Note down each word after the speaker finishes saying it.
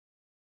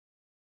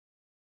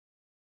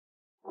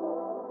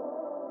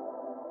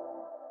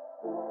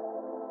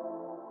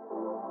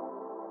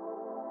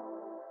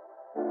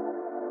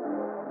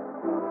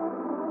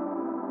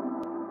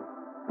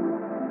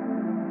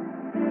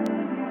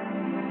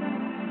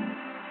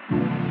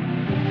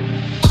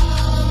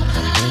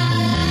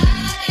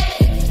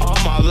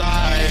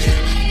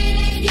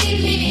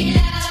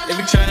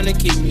trying to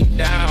keep me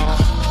down.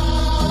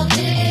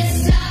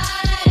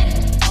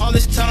 All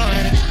this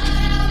time,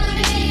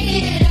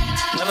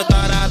 never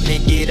thought I'd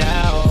make it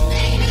out.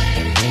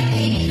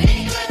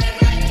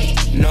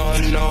 No,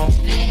 no,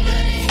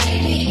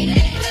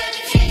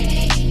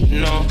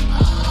 no.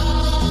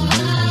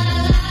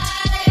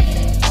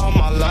 All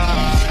my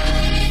life,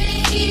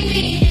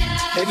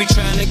 they be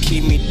trying to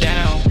keep me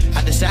down.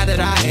 I decided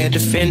I had to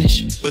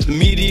finish, but the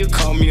media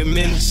called me a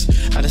menace.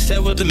 I just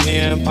said with the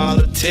men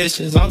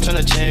politicians, I'm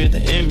trying to change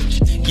the image.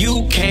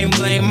 You can't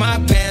blame my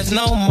past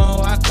no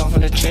more, I come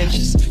from the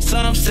trenches.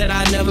 Some said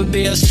I'd never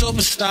be a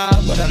superstar,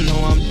 but I know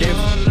I'm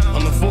different.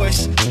 I'm the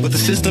voice, but the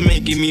system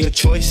ain't give me a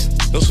choice.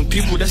 Know some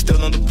people that's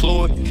still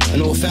unemployed. I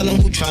know a felon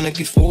who tryna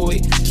get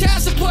forward.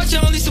 Child support,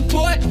 your only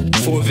support.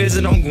 For a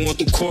visit, I'm going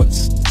through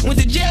courts. Went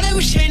to jail, they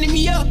was chaining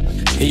me up.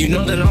 And you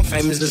know that I'm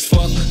famous as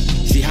fuck.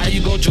 See how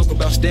you gon' joke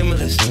about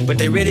stimulus, but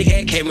they really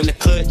had came in the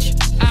clutch.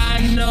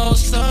 I know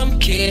some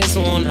kids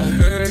wanna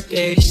hurt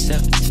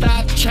themselves.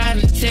 Stop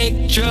trying to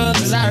take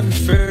drugs, I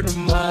refer to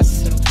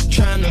myself.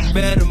 Trying to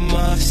better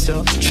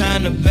myself,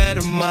 trying to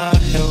better my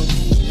health.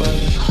 But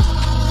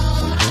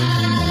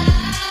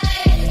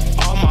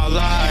all my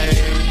life,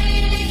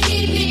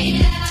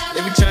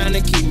 they be trying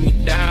to keep me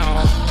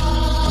down.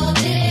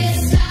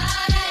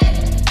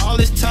 All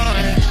this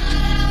time,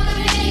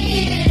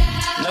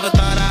 never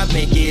thought I'd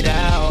make it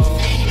out.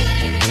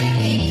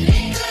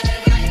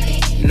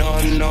 No,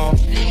 no,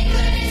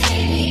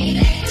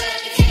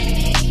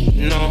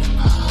 no.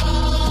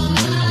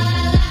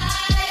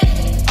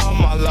 All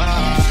my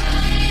life,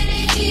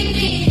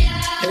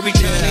 they be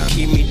trying to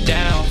keep me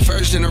down.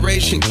 First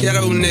generation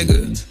ghetto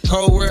nigga.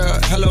 Cold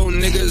world, hello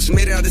niggas.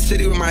 Made it out the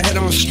city with my head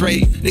on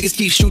straight. Niggas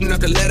keep shooting up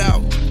the let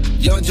out.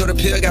 Young Joe the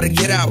pill, gotta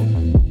get out.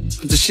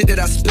 The shit that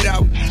I spit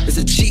out is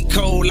a cheat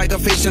code, like I'm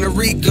facing a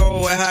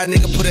Rico. And how a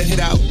nigga put a hit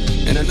out.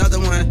 And another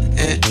one,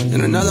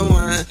 and another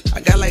one.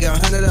 I got like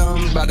 100 of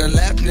them. About to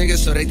lap niggas,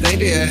 so they think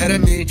they ahead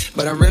of me.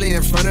 But I'm really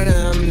in front of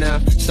them now.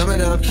 Some of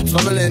them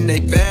fumbling they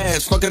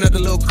bags, fucking up the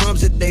little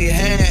crumbs that they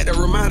had. A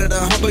reminder to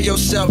humble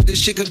yourself. This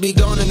shit could be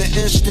gone in an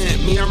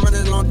instant. Me, I'm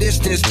running long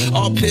distance,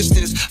 all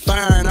pistons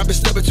firing. I've been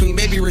stuck between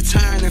maybe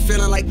retiring and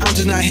feeling like I'm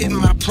just not hitting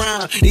my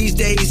prime. These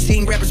days,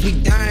 seeing rappers be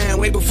dying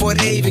way before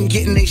they even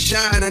getting they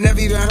shine. I never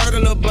even heard a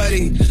little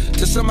buddy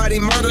till somebody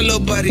murder little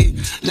buddy.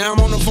 Now I'm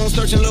on the phone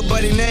searching little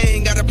buddy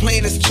name. Got a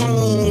playing his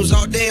tunes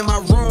all day in my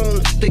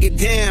room. Thinking,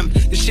 damn,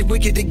 this shit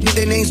wicked to get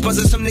their names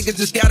buzzing. Some niggas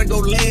just gotta go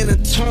lay in a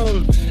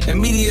tomb. And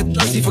media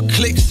thirsty for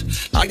clicks.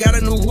 I got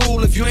a new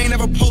rule. If you ain't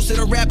ever posted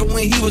a rapper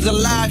when he was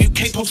alive, you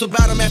can't post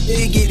about him after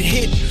he get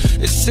hit.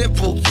 It's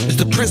simple, it's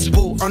the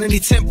principle. On any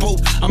tempo,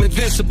 I'm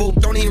invincible.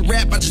 Don't even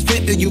rap, I just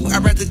vent to you.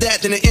 I'd rather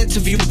that than an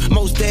interview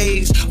most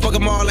days. Fuck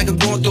them all like I'm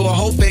going through a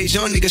whole phase.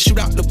 Young niggas shoot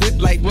out the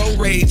whip like road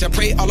rage. I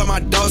pray all of my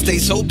dogs stay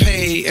so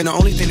paid, and the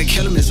only thing to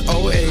kill them is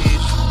old age.